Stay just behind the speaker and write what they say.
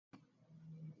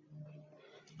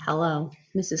Hello,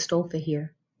 Mrs. Stolfa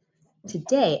here.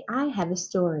 Today I have a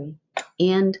story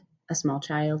and a small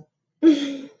child.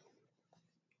 This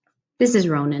is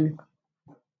Ronan.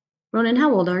 Ronan,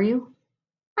 how old are you?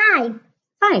 5.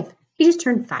 5. He just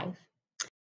turned 5.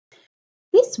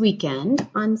 This weekend,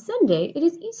 on Sunday, it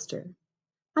is Easter.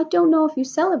 I don't know if you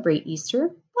celebrate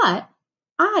Easter, but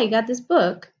I got this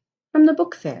book from the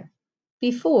book fair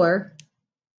before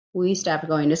we stopped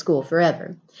going to school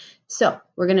forever. So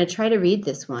we're going to try to read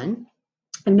this one.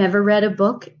 I've never read a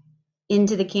book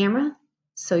into the camera,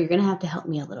 so you're going to have to help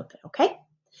me a little bit, okay?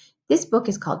 This book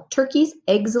is called Turkey's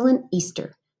Eggcellent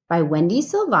Easter by Wendy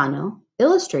Silvano,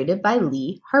 illustrated by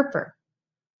Lee Harper.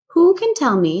 Who can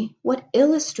tell me what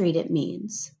illustrated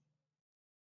means?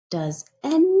 Does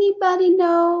anybody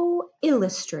know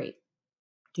illustrate?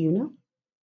 Do you know?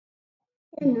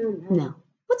 No.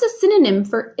 What's a synonym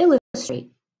for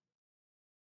illustrate?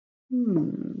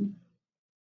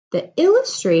 The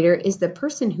illustrator is the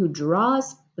person who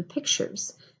draws the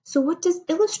pictures. So what does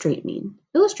illustrate mean?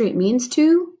 Illustrate means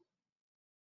to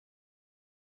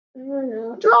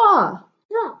draw.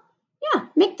 Yeah,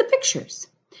 make the pictures.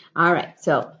 All right,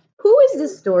 so who is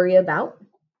this story about?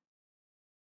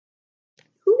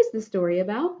 Who is the story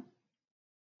about?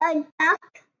 A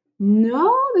duck.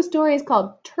 No, the story is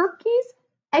called Turkey's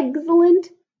Eggcellent.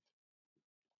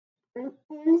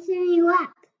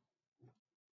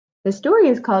 The story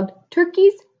is called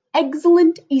Turkey's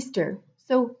Eggcellent Easter.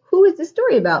 So who is the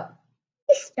story about?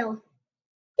 Easter.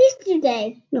 Easter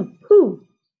Day. No, who?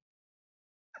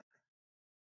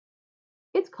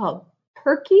 It's called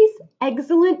Turkey's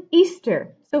Eggcellent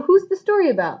Easter. So who's the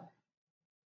story about?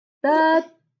 The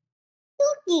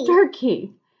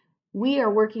turkey. We are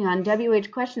working on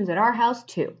WH questions at our house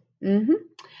too.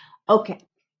 Okay.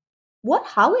 What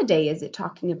holiday is it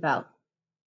talking about?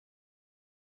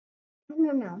 I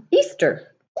don't know.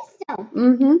 Easter. Easter.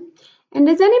 And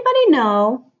does anybody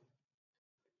know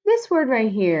this word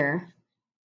right here?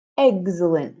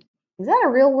 Eggcellent. Is that a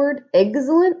real word?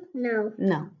 Eggcellent? No.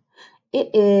 No.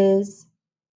 It is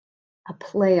a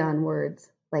play on words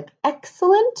like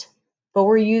excellent, but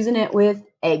we're using it with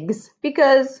eggs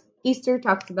because Easter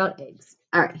talks about eggs.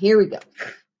 All right, here we go.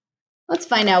 Let's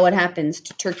find out what happens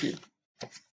to Turkey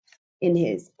in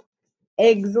his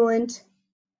Eggcellent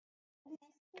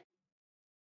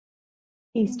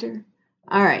Easter.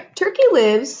 All right, Turkey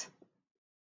lives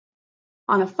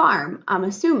on a farm, I'm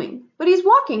assuming, but he's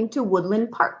walking to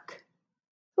Woodland Park.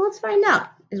 So let's find out.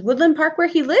 Is Woodland Park where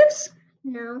he lives?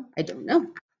 No. I don't know.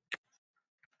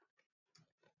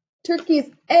 Turkey's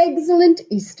Eggcellent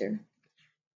Easter.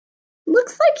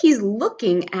 Looks like he's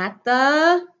looking at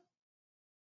the...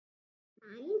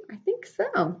 I think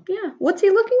so. Yeah. What's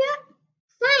he looking at?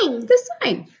 Sign. The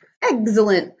sign.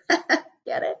 Excellent.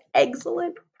 Get it?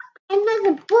 Excellent. And there's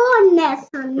a bird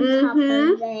nest on top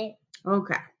of it.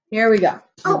 Okay. Here we go.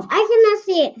 Oh, I cannot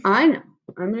see it. I know.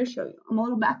 I'm going to show you. I'm a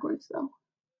little backwards though.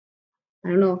 I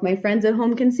don't know if my friends at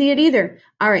home can see it either.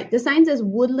 All right. The sign says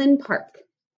Woodland Park.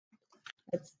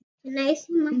 Can I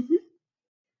see my...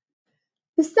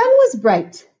 The sun was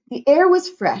bright. The air was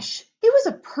fresh. It was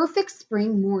a perfect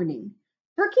spring morning.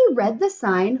 Turkey read the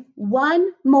sign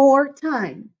one more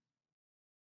time.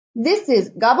 This is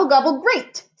gobble gobble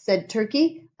great, said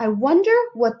Turkey. I wonder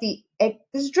what the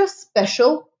extra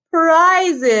special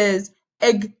prize is.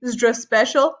 Extra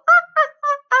special?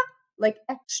 Like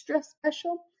extra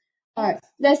special? All right.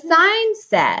 The sign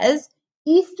says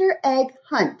Easter egg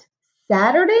hunt,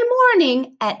 Saturday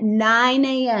morning at 9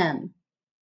 a.m.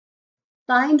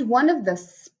 Find one of the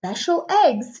special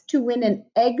eggs to win an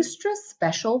extra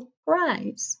special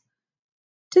prize.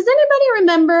 Does anybody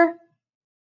remember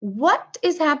what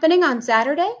is happening on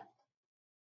Saturday?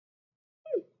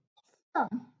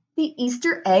 The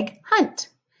Easter egg hunt.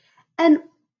 And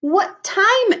what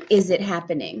time is it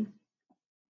happening?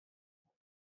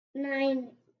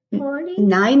 9:40.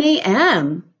 9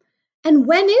 a.m. And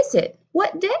when is it?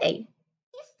 What day?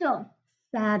 Easter.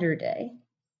 Saturday.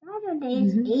 Saturday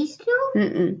is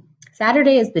Easter?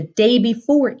 Saturday is the day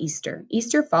before Easter.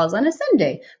 Easter falls on a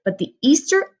Sunday, but the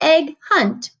Easter egg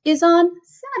hunt is on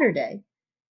Saturday.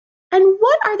 And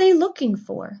what are they looking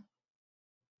for?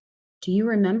 Do you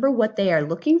remember what they are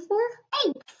looking for?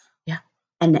 Eggs. Yeah,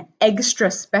 an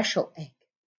extra special egg.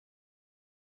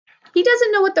 He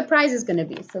doesn't know what the prize is going to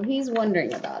be, so he's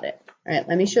wondering about it. All right,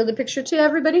 let me show the picture to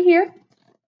everybody here.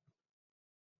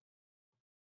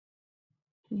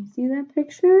 Can you see that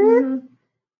picture?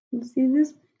 You see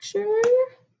this picture?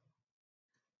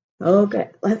 Okay,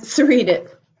 let's read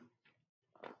it.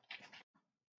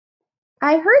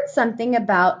 I heard something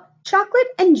about chocolate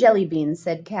and jelly beans,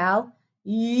 said Cal.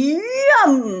 Yum!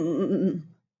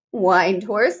 whined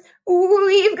Horse.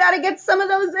 We've got to get some of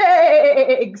those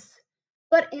eggs.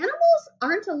 But animals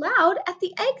aren't allowed at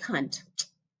the egg hunt.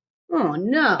 Oh,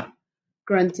 no,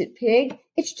 grunted Pig.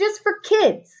 It's just for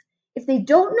kids. If they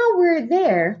don't know we're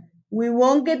there, we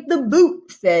won't get the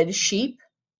boot, said Sheep.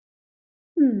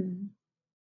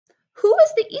 Who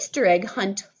is the Easter egg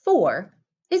hunt for?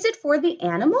 Is it for the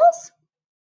animals?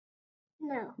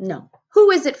 No. No.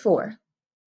 Who is it for?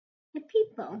 The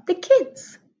people. The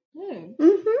kids. Kids.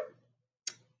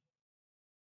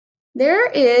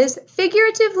 There is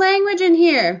figurative language in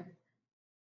here.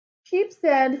 Sheep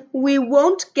said, we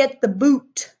won't get the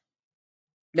boot.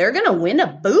 They're going to win a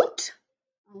boot?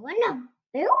 Win a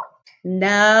boot?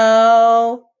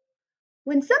 No.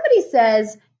 When somebody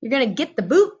says you're going to get the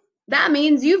boot, that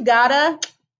means you've got to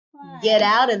get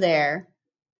out of there.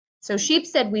 So Sheep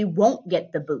said we won't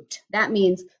get the boot. That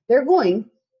means they're going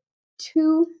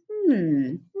to,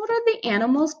 what are the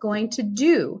animals going to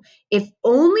do? If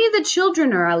only the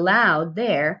children are allowed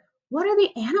there, what are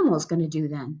the animals going to do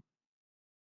then?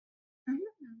 I don't know.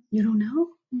 You don't know?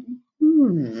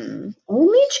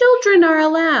 Only children are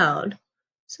allowed.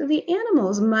 So the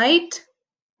animals might...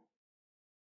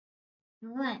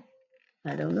 What?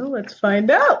 I don't know. Let's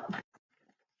find out.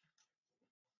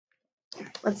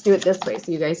 Let's do it this way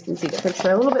so you guys can see the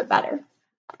picture a little bit better.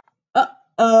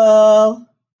 Uh-oh.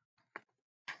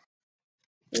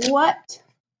 What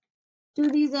do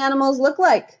these animals look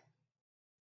like?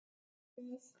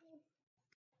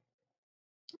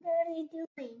 What are they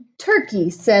doing? Turkey,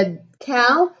 said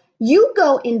Cow. You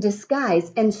go in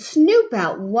disguise and snoop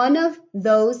out one of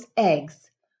those eggs.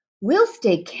 We'll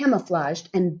stay camouflaged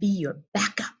and be your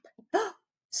backup.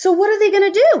 So what are they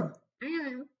going to do? I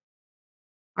don't know.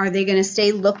 Are they going to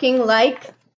stay looking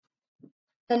like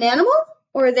an animal?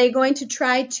 Or are they going to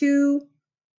try to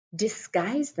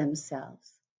disguise themselves?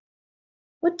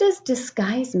 What does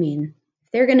disguise mean?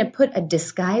 If they're going to put a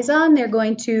disguise on, they're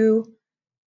going to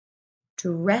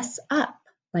dress up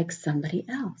like somebody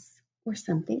else or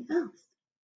something else.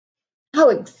 How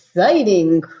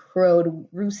exciting, crowed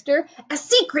Rooster. A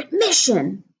secret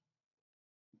mission.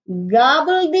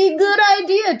 Gobbledy-good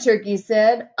idea, Turkey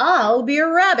said. I'll be a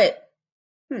rabbit.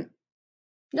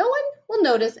 No one will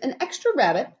notice an extra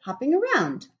rabbit hopping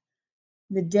around.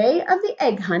 The day of the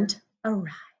egg hunt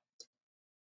arrived.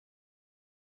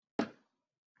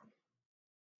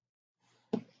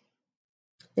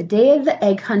 The day of the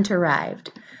egg hunt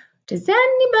arrived. Does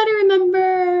anybody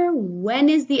remember when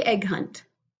is the egg hunt?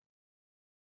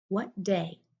 What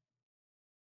day?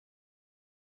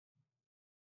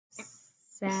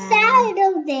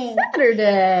 Saturday.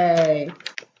 Saturday.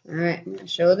 All right, I'm going to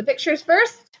show the pictures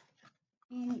first.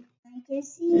 And I can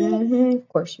see it. Of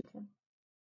course you can.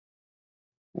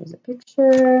 There's a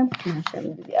picture. I'm going to show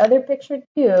you the other picture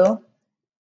too.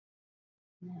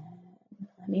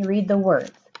 Let me read the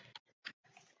words.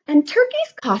 And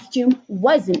Turkey's costume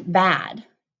wasn't bad.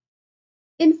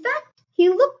 In fact, he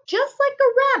looked just like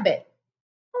a rabbit.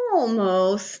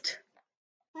 Almost.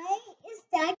 Why is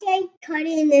that guy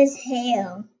cutting his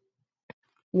hair?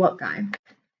 What guy?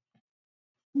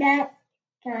 That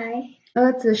guy. Oh,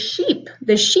 it's a sheep.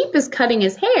 The sheep is cutting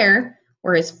his hair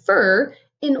or his fur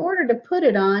in order to put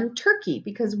it on Turkey.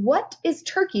 Because what is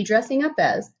Turkey dressing up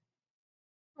as?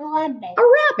 A rabbit. A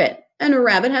rabbit. And a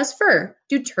rabbit has fur.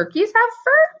 Do turkeys have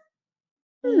fur?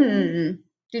 Do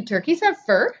turkeys have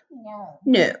fur? No.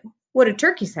 No. What do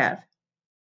turkeys have?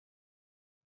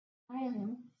 I don't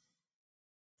know.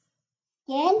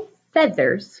 Skin?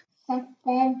 Feathers.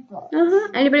 Feathers.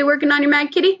 Anybody working on your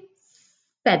Mad Kitty?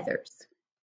 Feathers.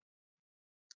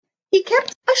 He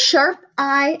kept a sharp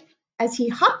eye as he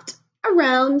hopped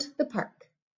around the park.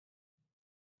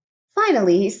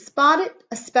 Finally, he spotted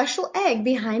a special egg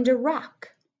behind a rock.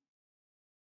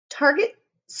 Target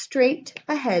straight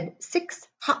ahead, 6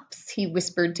 hops, he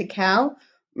whispered to Cow.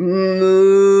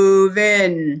 Move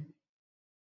in,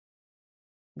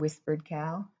 whispered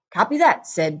Cow. Copy that,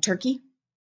 said Turkey.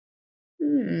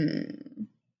 So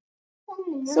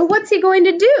what's he going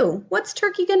to do? What's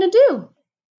Turkey going to do?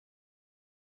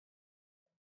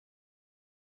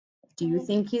 Do you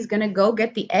think he's going to go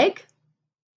get the egg?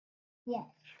 Yes.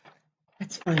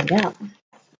 Let's find out.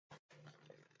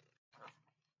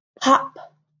 Hop,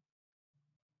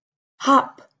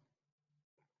 hop,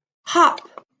 hop.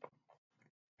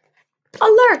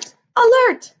 Alert,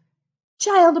 alert!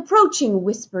 Child approaching,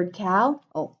 whispered Cow.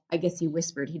 Oh, I guess he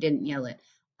whispered. He didn't yell it.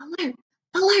 Alert,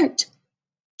 alert!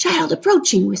 Child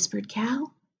approaching, whispered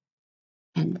Cow.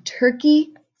 And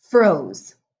Turkey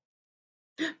froze.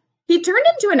 He turned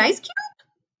into an ice cube?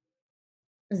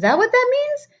 Is that what that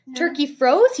means? No. Turkey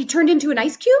froze? He turned into an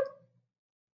ice cube?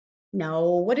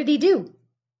 No, what did he do?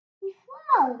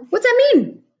 What's that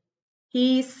mean?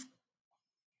 He's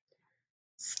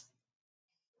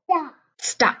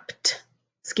stopped.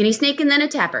 Skinny snake and then a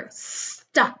tapper.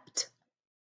 Stopped.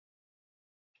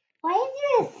 Why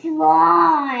is there a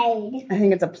slide? I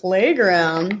think it's a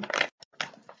playground.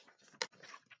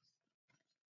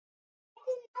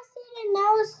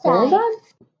 Hold on.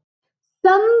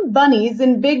 Some bunny's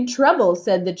in big trouble,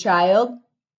 said the child.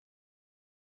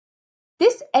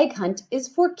 This egg hunt is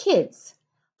for kids.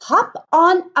 Hop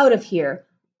on out of here.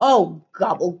 Oh,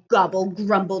 gobble, gobble,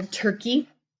 grumbled Turkey.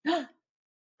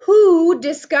 Who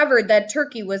discovered that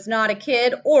Turkey was not a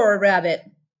kid or a rabbit?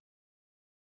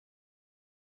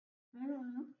 I don't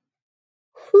know.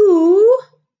 Who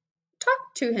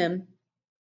talked to him?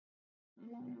 I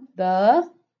don't know. The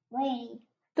Wait.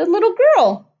 little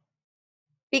girl.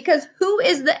 Because who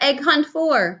is the egg hunt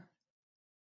for?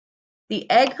 The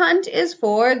egg hunt is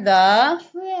for the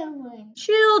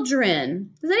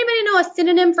children. Does anybody know a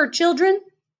synonym for children?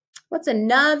 What's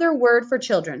another word for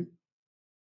children?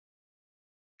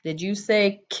 Did you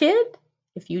say kid?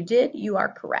 If you did, you are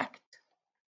correct.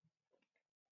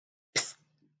 Psst.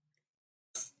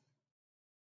 Psst.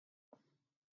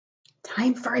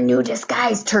 Time for a new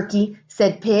disguise, Turkey,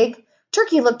 said Pig.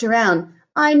 Turkey looked around.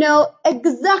 I know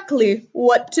exactly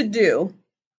what to do.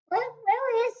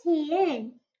 Where is he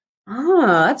in?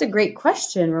 Ah, that's a great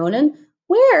question, Ronan.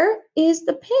 Where is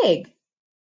the pig?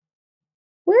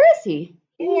 Where is he?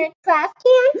 In the trash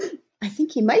can? I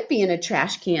think he might be in a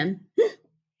trash can.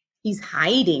 He's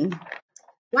hiding.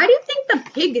 Why do you think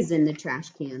the pig is in the trash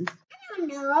can? I don't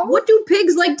know. What do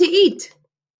pigs like to eat?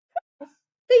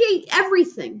 They eat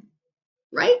everything,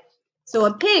 right? So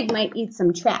a pig might eat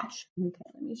some trash. Okay,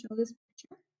 let me show this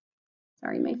picture.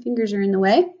 Sorry, my fingers are in the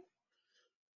way.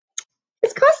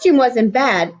 His costume wasn't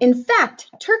bad. In fact,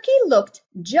 Turkey looked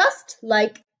just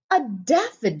like a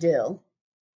daffodil.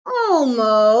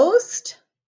 Almost.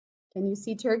 Can you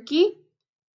see Turkey?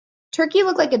 Turkey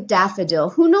looked like a daffodil.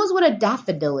 Who knows what a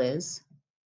daffodil is?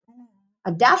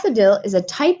 A daffodil is a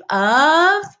type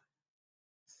of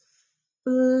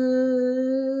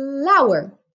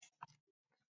flower.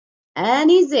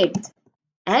 And he zigged.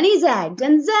 And he zagged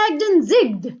and zagged and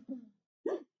zigged.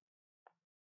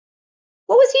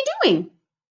 What was he doing?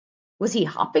 Was he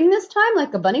hopping this time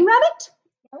like a bunny rabbit?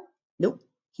 No. Nope.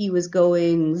 He was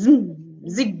going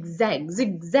zigzag,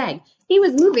 zigzag. He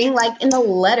was moving like in the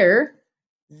letter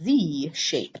Z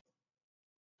shape.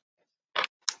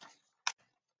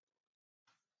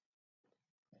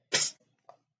 Psst,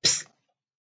 psst,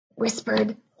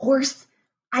 whispered Horse.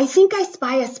 I think I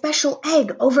spy a special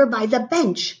egg over by the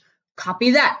bench.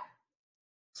 Copy that,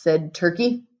 said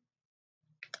Turkey.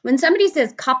 When somebody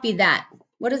says copy that,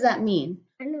 what does that mean?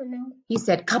 I don't know. He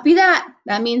said, copy that.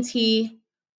 That means he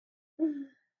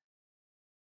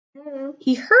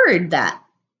heard that.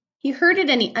 He heard it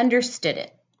and he understood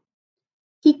it.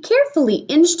 He carefully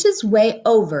inched his way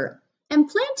over and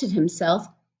planted himself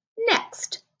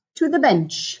next to the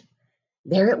bench.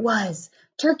 There it was.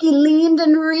 Turkey leaned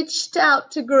and reached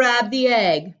out to grab the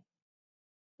egg.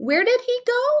 Where did he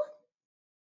go?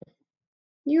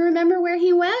 You remember where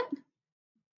he went?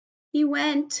 He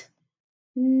went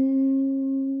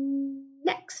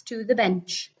next to the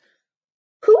bench.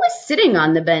 Who is sitting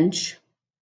on the bench?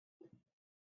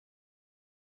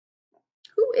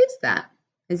 Who is that?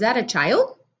 Is that a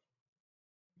child?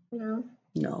 No.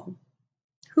 No.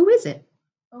 Who is it?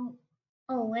 Oh,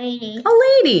 a lady.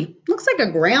 A lady. Looks like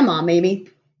a grandma, maybe.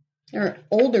 Or an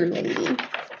older lady.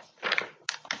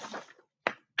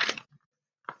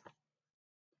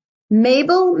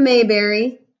 Mabel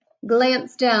Mayberry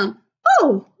glanced down.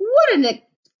 Oh, what an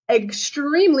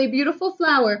extremely beautiful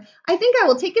flower. I think I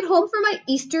will take it home for my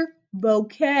Easter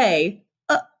bouquet.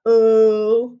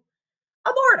 Uh-oh.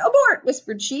 Abort, abort,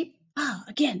 whispered Sheep. Ah,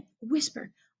 again, a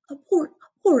whisper. Abort,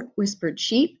 abort, whispered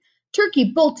Sheep.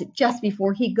 Turkey bolted just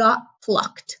before he got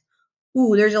plucked.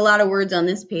 Ooh, there's a lot of words on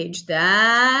this page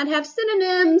that have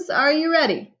synonyms. Are you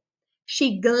ready?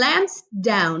 She glanced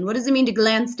down. What does it mean to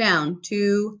glance down?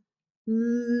 To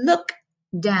look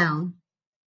down.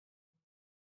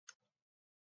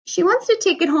 She wants to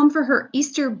take it home for her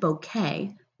Easter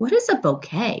bouquet. What is a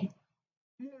bouquet?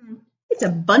 It's a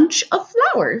bunch of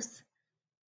flowers.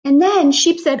 And then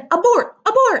Sheep said, abort,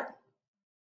 abort.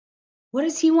 What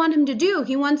does he want him to do?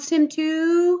 He wants him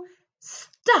to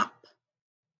stop.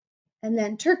 And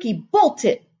then Turkey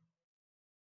bolted.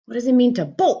 What does it mean to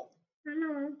bolt? I don't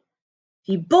know.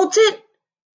 He bolted,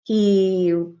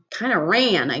 he kind of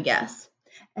ran, I guess.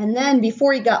 And then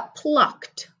before he got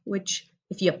plucked, which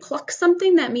if you pluck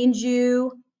something, that means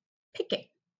you pick it.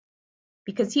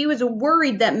 Because he was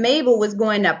worried that Mabel was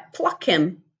going to pluck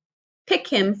him, pick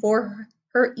him for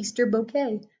her Easter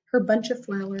bouquet, her bunch of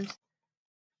flowers.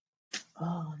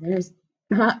 Oh, there's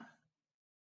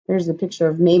a picture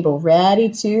of Mabel ready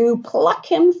to pluck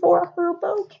him for her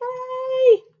bouquet.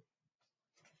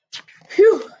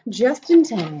 Phew, just in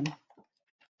time.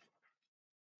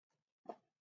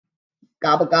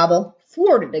 Gobble, gobble.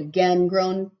 Thwarted again,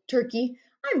 groaned Turkey.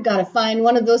 I've got to find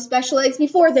one of those special eggs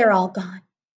before they're all gone.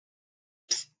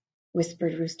 Psst,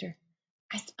 whispered Rooster.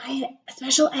 I spy a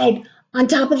special egg on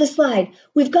top of the slide.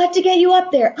 We've got to get you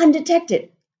up there undetected.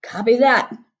 Copy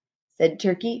that, said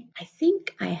Turkey. I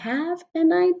think I have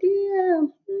an idea.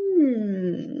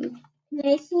 Can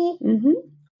I see?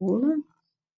 Hold on.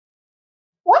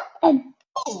 What a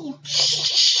bee!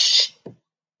 Shh!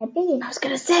 A bee. I was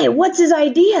going to say, what's his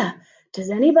idea? Does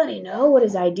anybody know what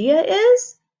his idea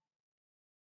is?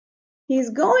 He's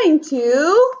going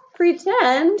to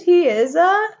pretend he is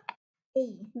a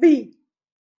bee.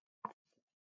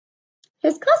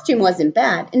 His costume wasn't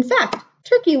bad. In fact,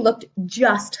 Turkey looked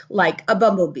just like a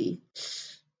bumblebee.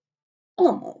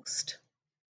 Almost.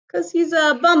 Because he's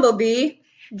a bumblebee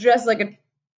dressed like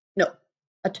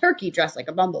a turkey dressed like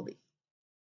a bumblebee.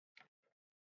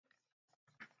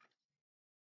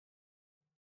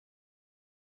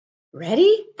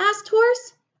 Ready? Asked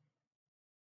Horse.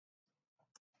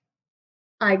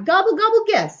 I gobble, gobble,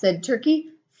 guess, said Turkey.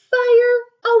 Fire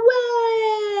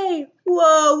away!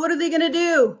 Whoa, what are they going to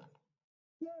do?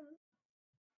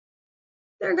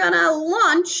 They're going to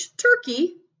launch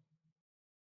Turkey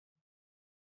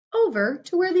over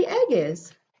to where the egg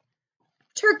is.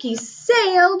 Turkey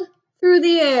sailed through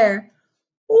the air.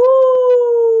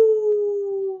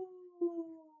 Ooh!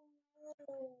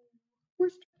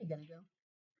 Where's Turkey going to go?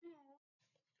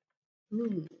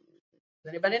 Does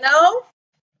anybody know?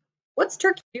 What's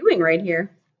Turkey doing right here?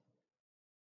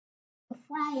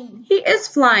 Flying. He is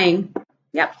flying.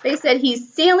 Yep, they said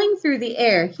he's sailing through the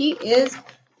air. He is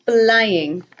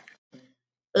flying.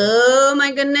 Oh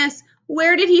my goodness.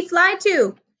 Where did he fly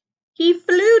to? He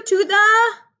flew to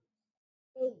the...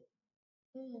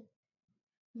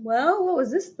 Well, what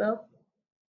was this though?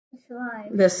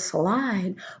 Slide. The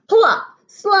slide. Plop,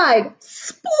 slide,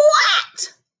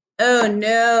 splat! Oh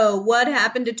no, what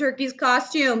happened to Turkey's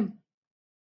costume?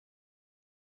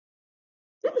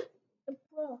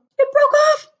 It broke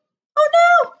off. Oh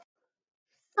no!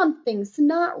 Something's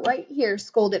not right here,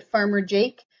 scolded Farmer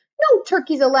Jake. No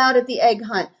turkeys allowed at the egg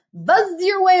hunt. Buzz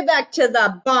your way back to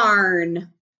the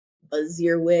barn. Buzz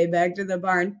your way back to the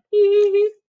barn.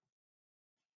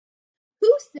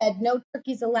 Who said no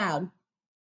turkeys allowed?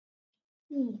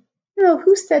 No,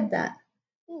 who said that?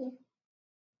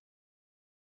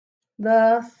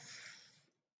 The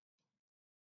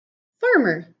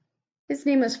farmer. His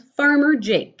name is Farmer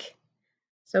Jake.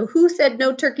 So who said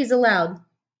no turkeys allowed?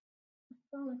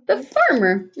 The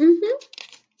farmer.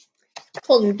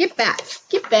 Told him, get back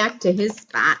to his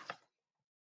spot.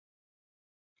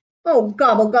 Oh,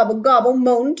 gobble, gobble, gobble,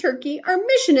 moaned Turkey. Our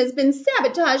mission has been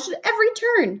sabotaged at every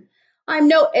turn. I'm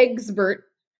no eggsbert,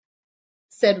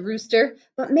 said Rooster,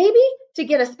 but maybe to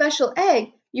get a special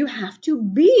egg, you have to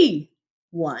be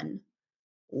one.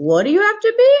 What do you have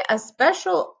to be? A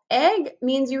special egg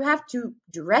means you have to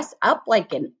dress up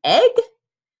like an egg?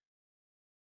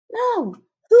 No.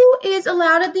 Who is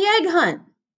allowed at the egg hunt?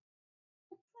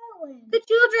 The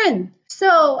children.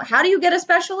 So how do you get a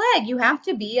special egg? You have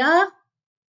to be a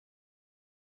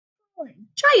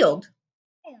child.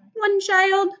 One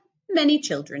child, many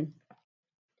children.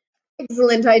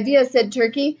 Excellent idea, said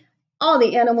Turkey. All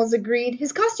the animals agreed.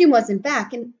 His costume wasn't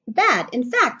bad. In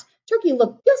fact, Turkey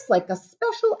looked just like a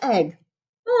special egg.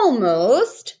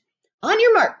 Almost. On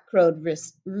your mark, crowed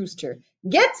Rooster.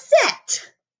 Get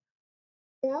set.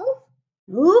 Go.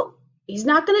 Ooh, he's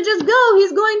not going to just go.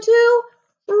 He's going to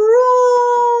roll.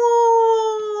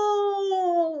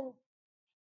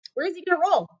 Where is he going to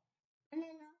roll? I don't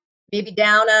know. Maybe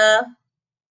down a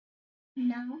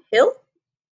hill?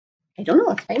 I don't know.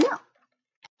 Let's find out.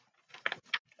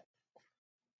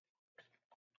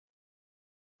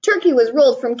 Turkey was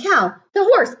rolled from cow to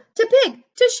horse to pig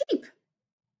to sheep.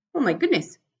 Oh my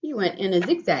goodness. He went in a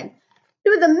zigzag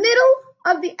through the middle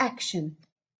of the action.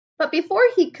 But before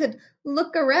he could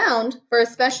look around for a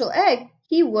special egg,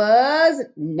 he was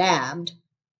nabbed.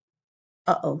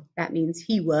 Uh-oh, that means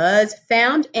he was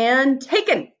found and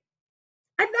taken.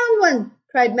 I found one,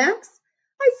 cried Max.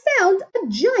 I found a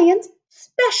giant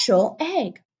special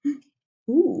egg.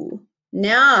 Ooh,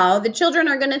 now the children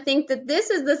are going to think that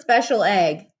this is the special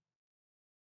egg.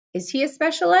 Is he a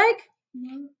special egg?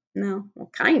 No, well,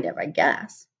 kind of, I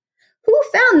guess. Who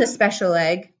found the special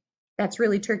egg? That's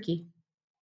really Turkey.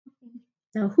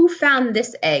 Now, who found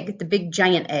this egg, the big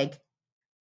giant egg?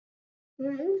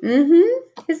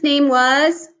 His name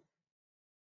was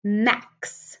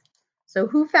Max. So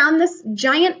who found this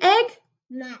giant egg?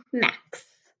 Max.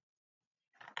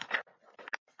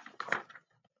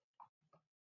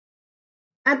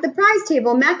 At the prize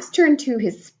table, Max turned to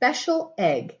his special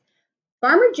egg.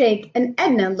 Farmer Jake and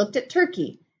Edna looked at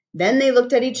Turkey. Then they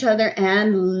looked at each other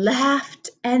and laughed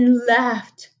and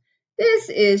laughed. This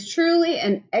is truly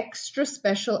an extra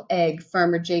special egg,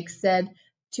 Farmer Jake said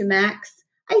to Max.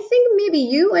 I think maybe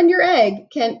you and your egg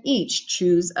can each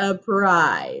choose a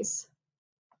prize.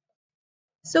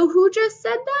 So who just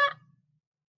said that?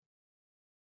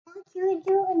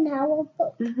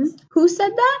 Who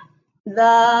said that?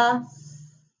 The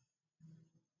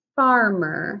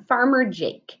Farmer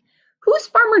Jake. Who's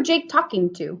Farmer Jake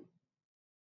talking to?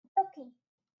 Okay.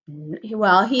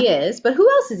 Well, he is, but who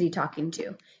else is he talking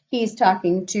to? He's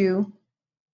talking to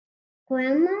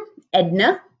Grandma?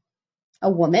 Edna, a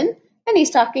woman, and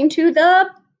he's talking to the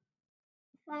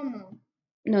Farmer.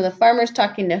 No, the farmer's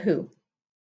talking to who?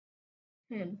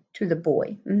 Him. To the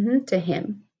boy. To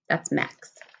him. That's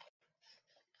Max.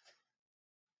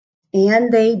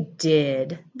 And they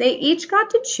did. They each got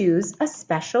to choose a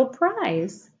special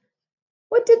prize.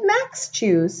 What did Max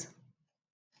choose?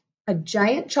 A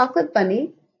giant chocolate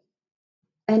bunny.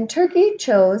 And Turkey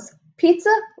chose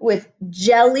pizza with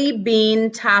jelly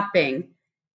bean topping.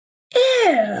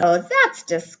 Ew, that's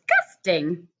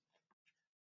disgusting.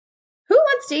 Who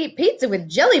wants to eat pizza with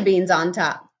jelly beans on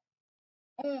top?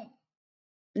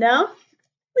 No?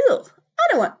 Ew, I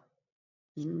don't want.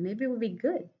 Maybe it would be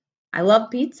good. I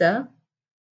love pizza.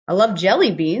 I love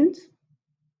jelly beans.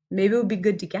 Maybe it would be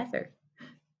good together.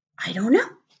 I don't know.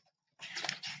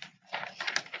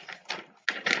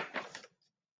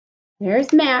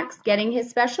 There's Max getting his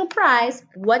special prize.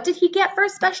 What did he get for a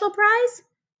special prize?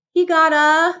 He got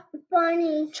a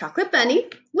bunny. Chocolate bunny.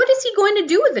 What is he going to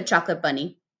do with the chocolate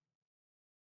bunny?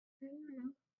 I don't know.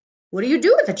 What do you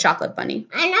do with a chocolate bunny?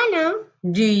 I don't know.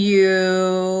 Do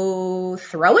you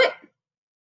throw it?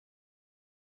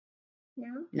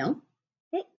 No. No.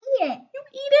 I eat it. You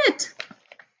eat it.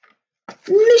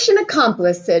 Mission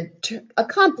accomplished,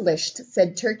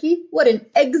 said Turkey. What an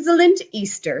excellent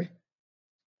Easter.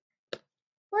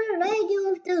 What did I do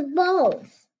with those balls?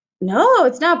 No,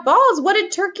 it's not balls. What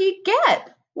did Turkey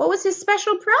get? What was his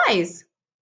special prize?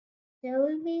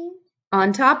 Jelly beans.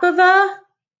 On top of a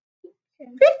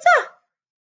pizza.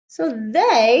 So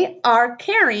they are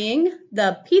carrying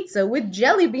the pizza with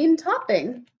jelly bean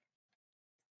topping.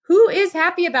 Who is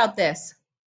happy about this?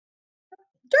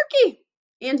 Turkey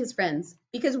and his friends.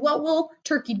 Because what will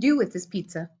Turkey do with this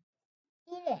pizza?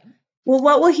 Eat it. Well,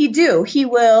 what will he do? He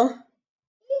will...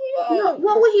 Eat it.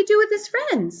 What will he do with his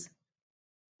friends?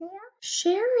 Yeah.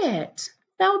 Share it.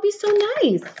 That would be so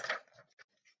nice.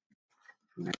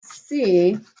 Let's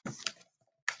see.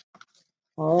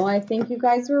 Oh, I think you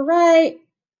guys were right.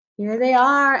 Here they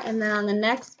are. And then on the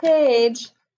next page,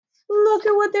 look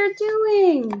at what they're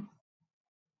doing.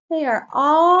 They are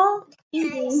all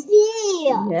eating.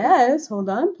 Yes, hold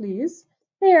on, please.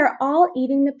 They are all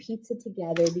eating the pizza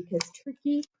together because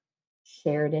Turkey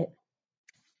shared it.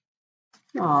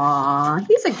 Aw,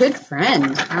 he's a good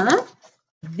friend, huh?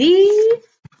 The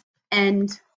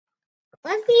end.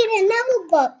 Let's read another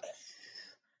book.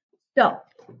 So,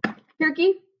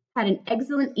 Turkey had an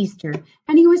excellent Easter,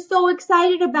 and he was so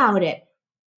excited about it.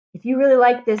 If you really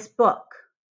like this book,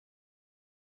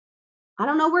 I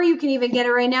don't know where you can even get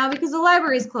it right now because the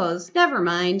library's closed. Never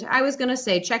mind. I was going to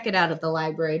say check it out at the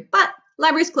library, but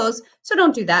library's closed, so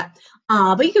don't do that.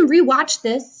 But you can rewatch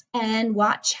this and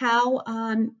watch how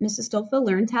Mrs. Stolfa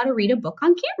learns how to read a book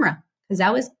on camera because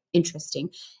that was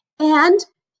interesting. And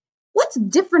what's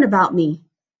different about me?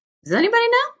 Does anybody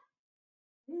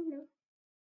know?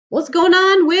 What's going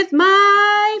on with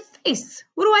my face?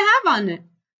 What do I have on it?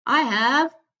 I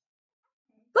have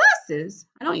glasses.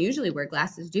 I don't usually wear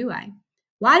glasses, do I?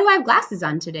 Why do I have glasses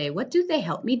on today? What do they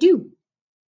help me do?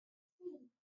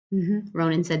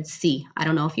 Ronan said see. I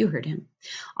don't know if you heard him.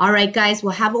 All right, guys,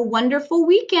 well, have a wonderful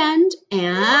weekend.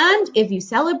 And if you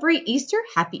celebrate Easter,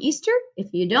 happy Easter.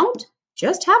 If you don't,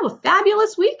 just have a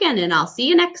fabulous weekend, and I'll see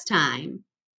you next time.